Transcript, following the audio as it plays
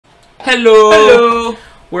Hello! Hello!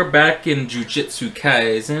 We're back in Jujutsu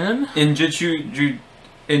Kaisen. In Jujutsu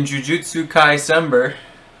Kaisen.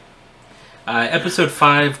 Episode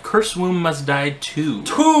 5, Curse Womb Must Die 2.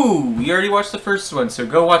 2! We already watched the first one, so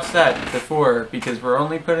go watch that before, because we're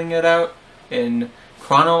only putting it out in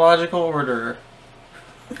chronological order.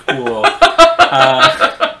 Cool.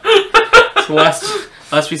 So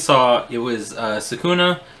last we saw, it was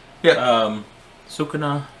Sukuna. Yeah.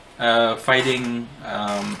 Sukuna fighting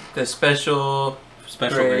The special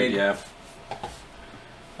grade, yeah.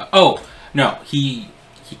 Oh, no, he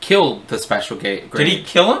killed the special grade. Did he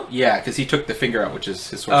kill him? Yeah, because he took the finger out, which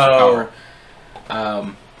is his source of power.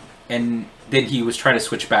 And then he was trying to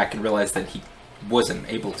switch back and realized that he wasn't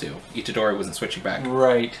able to. Itadori wasn't switching back.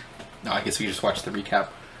 Right. No, I guess we just watched the recap.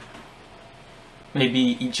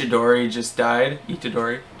 Maybe Itadori just died.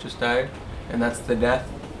 And that's the death.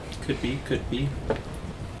 Could be, could be.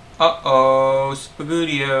 Uh-oh,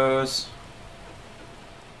 Spagootios.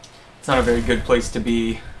 It's not a very good place to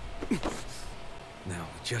be. Now,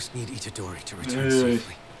 we just need Itadori to return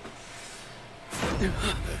safely.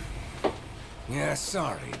 Yeah,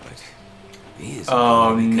 sorry, but he is.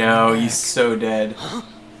 Oh no, he's so dead. Huh?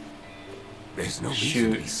 There's no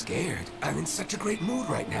reason to be scared. I'm in such a great mood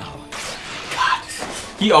right now. God,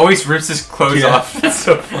 he always rips his clothes off. That's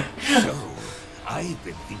so funny. So, I've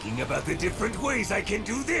been thinking about the different ways I can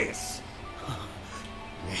do this.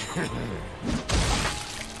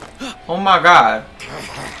 Oh my god.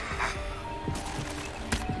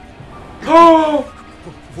 Oh!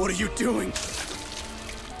 What are you doing?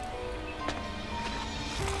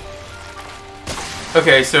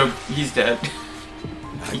 Okay, so he's dead.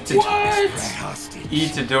 What?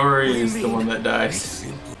 Itadori is the one that dies.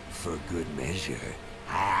 For good measure.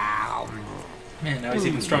 Man, now he's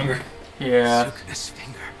even stronger. Yeah. Sukuna's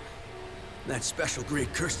finger. That special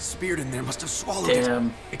grade cursed spirit in there must have swallowed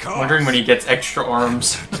Damn. it. Wondering when he gets extra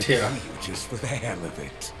arms. Yeah. Just for the hell of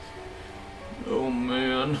it. Oh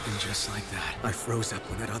man. And just like that, I froze up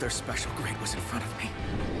when that other special grade was in front of me.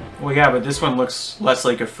 Well, yeah, but this one looks less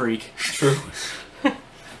like a freak. True.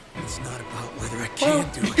 It's not about whether I can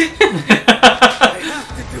do it. I have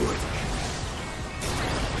to do it.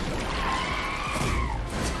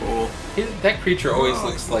 Cool. That creature always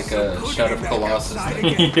looks like a Shadow of Colossus.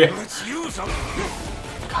 Yeah. Let's use them.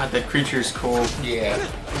 God, that creature's cool. Yeah.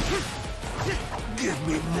 Give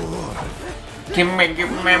me more. Give me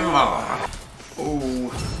more.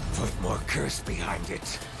 Oh. Put more curse behind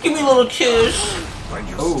it. Give me a little kiss. When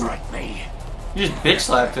you strike me. You just bitch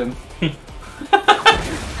slapped him.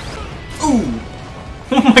 Ooh.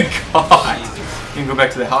 Oh my god. You can go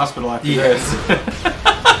back to the hospital after this.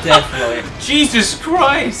 Definitely. Jesus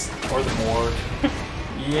Christ. Or the morgue.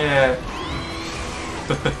 Yeah.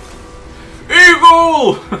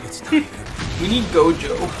 Eagle! We need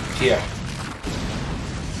Gojo. Yeah.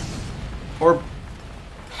 Or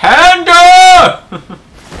PANDA!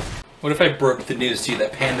 What if I broke the news to you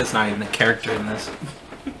that Panda's not even a character in this?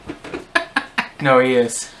 No, he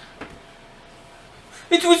is.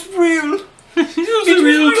 It was real. It was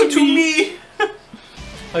real to me. I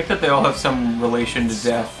like that they all have some relation to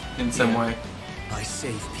death in some way. I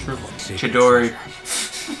saved True. Chidori.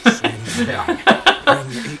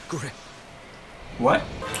 What?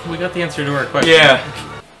 We got the answer to our question. Yeah.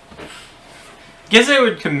 Guess I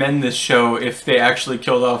would commend this show if they actually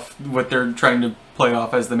killed off what they're trying to play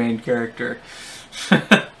off as the main character.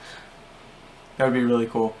 That would be really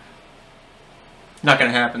cool. Not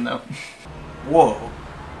gonna happen though. Whoa.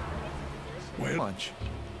 Lunch.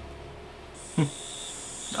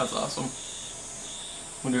 That's awesome.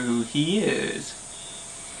 Wonder who he is.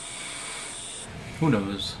 Who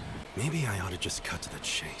knows? Maybe I ought to just cut to the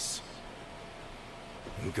chase.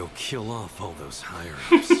 And go kill off all those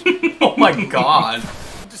higher-ups. Oh my god.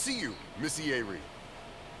 Good to see you, Missy Avery.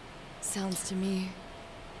 Sounds to me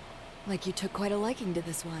like you took quite a liking to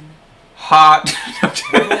this one. Hot.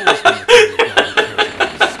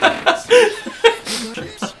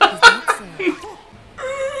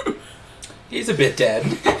 He's a bit dead.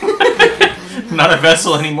 Not a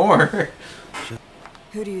vessel anymore.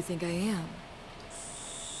 Who do you think I am?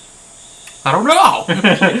 I don't know.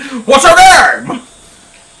 What's her name?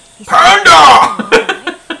 PANDA!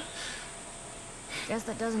 Guess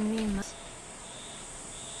that doesn't mean much.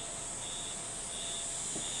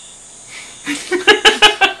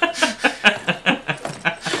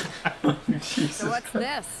 So what's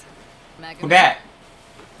this? Who that?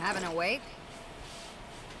 Having a wake?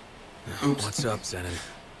 Oops. What's up, Zenon?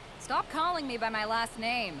 Stop calling me by my last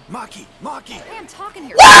name. Maki! Maki! Hey, I'm talking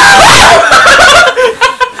here.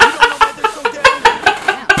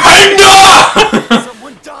 PANDA!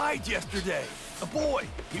 Someone died yesterday. A boy.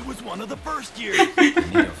 He was one of the first years.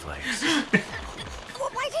 Neoflakes. Well,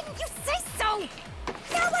 why didn't you say so?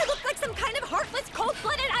 Now I look like some kind of heartless,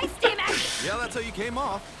 cold-blooded ice demon. Yeah, that's how you came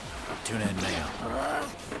off. Tuna and mayo.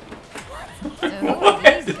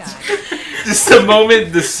 These guys. Just the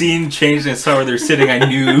moment the scene changed and I saw where they're sitting, I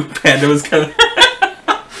knew Panda was coming.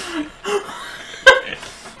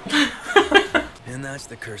 And that's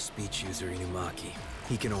the cursed speech user Inumaki.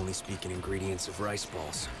 He can only speak in ingredients of rice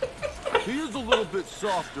balls. He is a little bit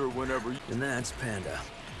softer whenever you... And that's Panda.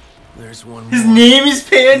 There's one more. His name is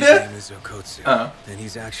Panda? His name is Okotsu. Oh. And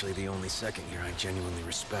he's actually the only second year I genuinely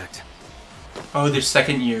respect. Oh, they're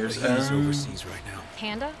second years. But he's overseas right now.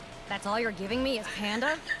 Panda? That's all you're giving me is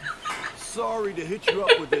Panda? Sorry to hit you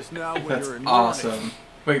up with this now when That's you're in awesome.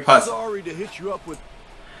 Wait, pause. Sorry to hit you up with...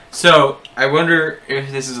 So, I wonder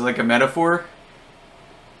if this is like a metaphor.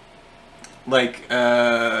 Like,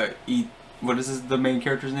 what is the main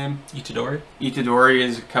character's name? Itadori? Itadori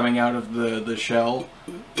is coming out of the shell,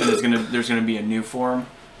 and there's gonna be a new form.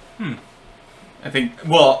 I think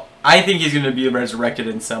he's gonna be resurrected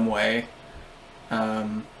in some way.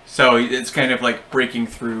 So it's kind of like breaking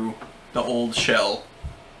through the old shell.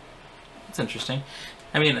 That's interesting.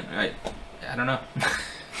 I mean, I don't know.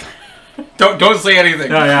 Don't say anything.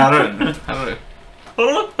 No, yeah, I don't know. I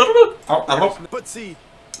don't know. But see...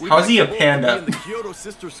 we How is he a might both panda? be in the Kyoto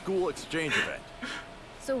Sister School exchange event.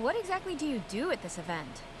 So what exactly do you do at this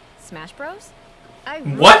event? Smash Bros? I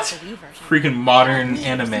really What? like the Wii version. Freaking modern Yeah,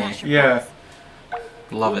 anime. Smash Yeah.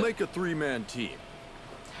 Love We'll it. make a 3-man team.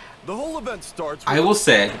 The whole event starts with... I will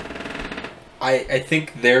say, I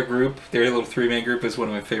think their little 3-man group is one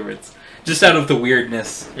of my favorites. Just out of the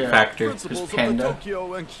weirdness factor. principals of the Panda.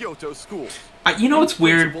 Tokyo and Kyoto schools. You know what's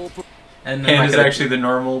weird? Principal And Panda's actually the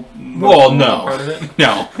normal. Well, part of no. it.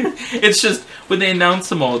 No. It's just, when they announce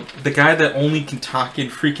them all, the guy that only can talk in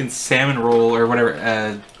freaking salmon roll or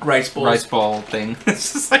whatever, Rice balls. rice ball thing.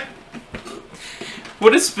 It's just like,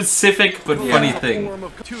 what a specific but funny thing. form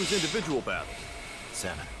of choose individual battle.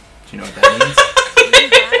 7. Do you know what that means?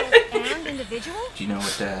 And individual? Do you know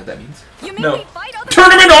what that means? You make No. me fight other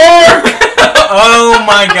Tournament Arc! Oh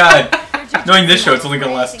my god. Knowing this show, it's only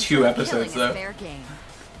gonna last 2 episodes though.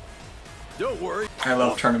 Don't worry. I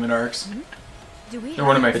love tournament arcs. They're They're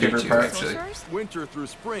one of my do favorite too, parts. actually. Winter through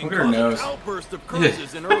spring Look at her causes nose. an outburst of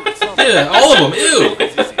curses in early summer. Yeah, all of them. Ew.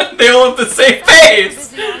 They all have the same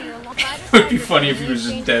face! It would be funny if he was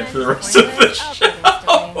just dead for the rest of the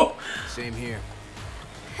show. Same here.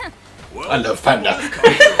 I love Panda.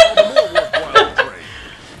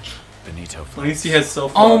 Benito At least he has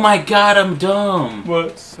self. Oh my god, I'm dumb.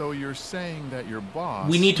 What? So you're saying that your boss...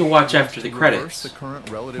 We need to watch after the reverse credits. the current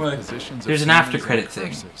relative What? positions of There's an humans after and credit thing.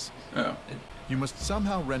 curses. Oh. You must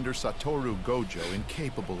somehow render Satoru Gojo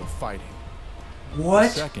incapable of fighting. The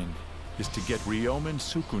What? second is to get Ryomen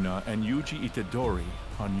Sukuna and Yuji Itadori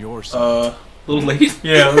on your side. A little late.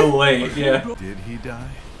 Yeah, a little late, yeah. Did he die?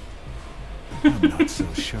 I'm not so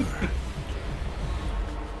sure.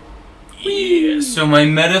 Yeah, so my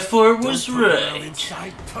metaphor was right. That's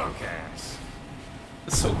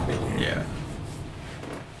so cool. Yeah.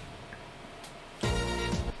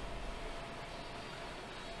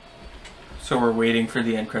 So we're waiting for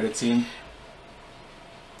the end credit scene.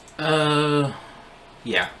 Yeah.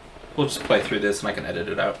 We'll just play through this and I can edit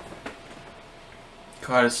it out.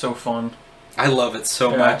 God, it's so fun. I love it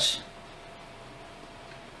so Yeah. much.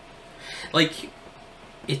 Like,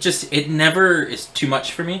 it never is too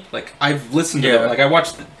much for me. Like, I've listened to Yeah. it. Like, I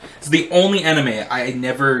watched it's the only anime I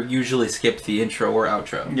never usually skip the intro or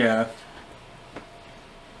outro. Yeah.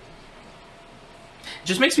 It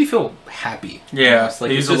just makes me feel happy. Yeah. almost. Like,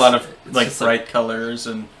 They it's use a just- lot of it's like just bright colors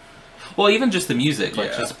and well, even just the music,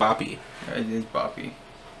 like Yeah. just boppy. it is boppy.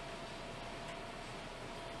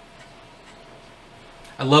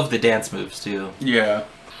 I love the dance moves too. Yeah.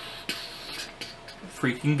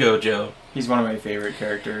 Freaking Gojo. He's one of my favorite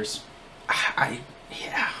characters.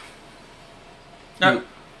 Yeah. No.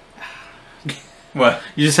 What?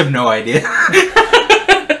 You just have no idea.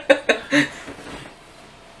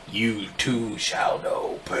 You too shall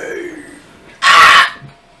know pain.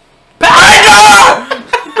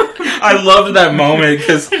 I loved that moment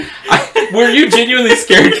because were you genuinely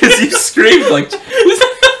scared because you screamed like?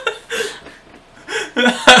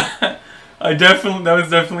 That was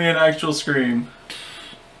definitely an actual scream.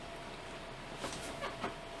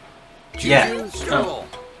 Yeah. Oh.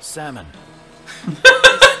 Salmon.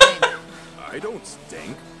 I don't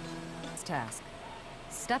stink. Task.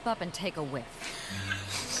 Step up and take a whiff.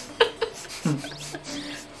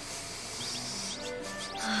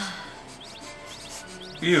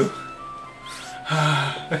 Ew.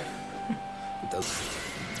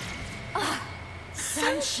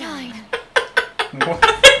 shine. What?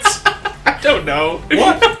 I don't know.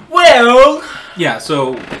 What? Well... Yeah,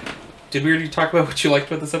 so... Did we already talk about what you liked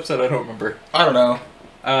about this episode? I don't remember. I don't know.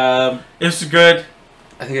 It was good.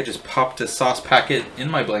 I think I just popped a sauce packet in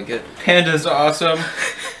my blanket. Panda's awesome.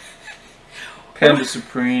 Panda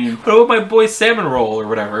Supreme. What about my boy Salmon Roll or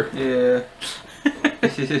whatever? Yeah.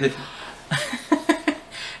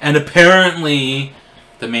 And apparently,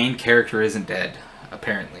 the main character isn't dead.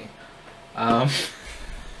 Apparently.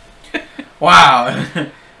 Wow.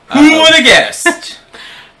 Who would have guessed?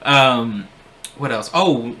 What else?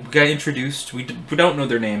 Oh, we got introduced. We don't know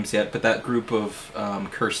their names yet, but that group of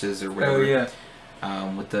curses or whatever. Oh, yeah.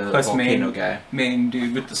 With the Plus volcano guy. Main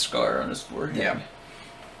dude with the scar on his forehead. Yeah.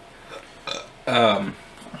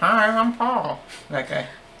 Hi, I'm Paul. That guy.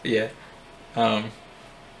 Yeah.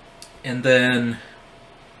 And then...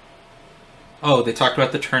 Oh, they talked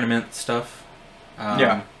about the tournament stuff.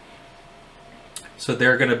 Yeah. So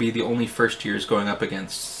they're going to be the only first years going up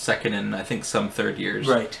against second and I think some third years.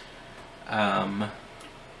 Right.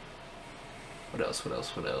 What else?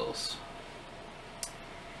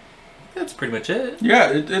 That's pretty much it.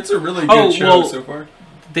 Yeah, it's a really good show so far.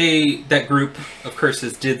 That group of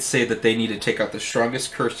curses did say that they need to take out the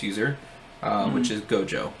strongest curse user, which is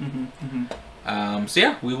Gojo. So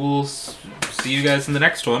yeah, we will see you guys in the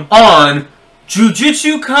next one. On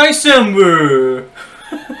Jujutsu Kaisen!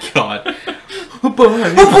 God.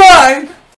 Bye! Bye!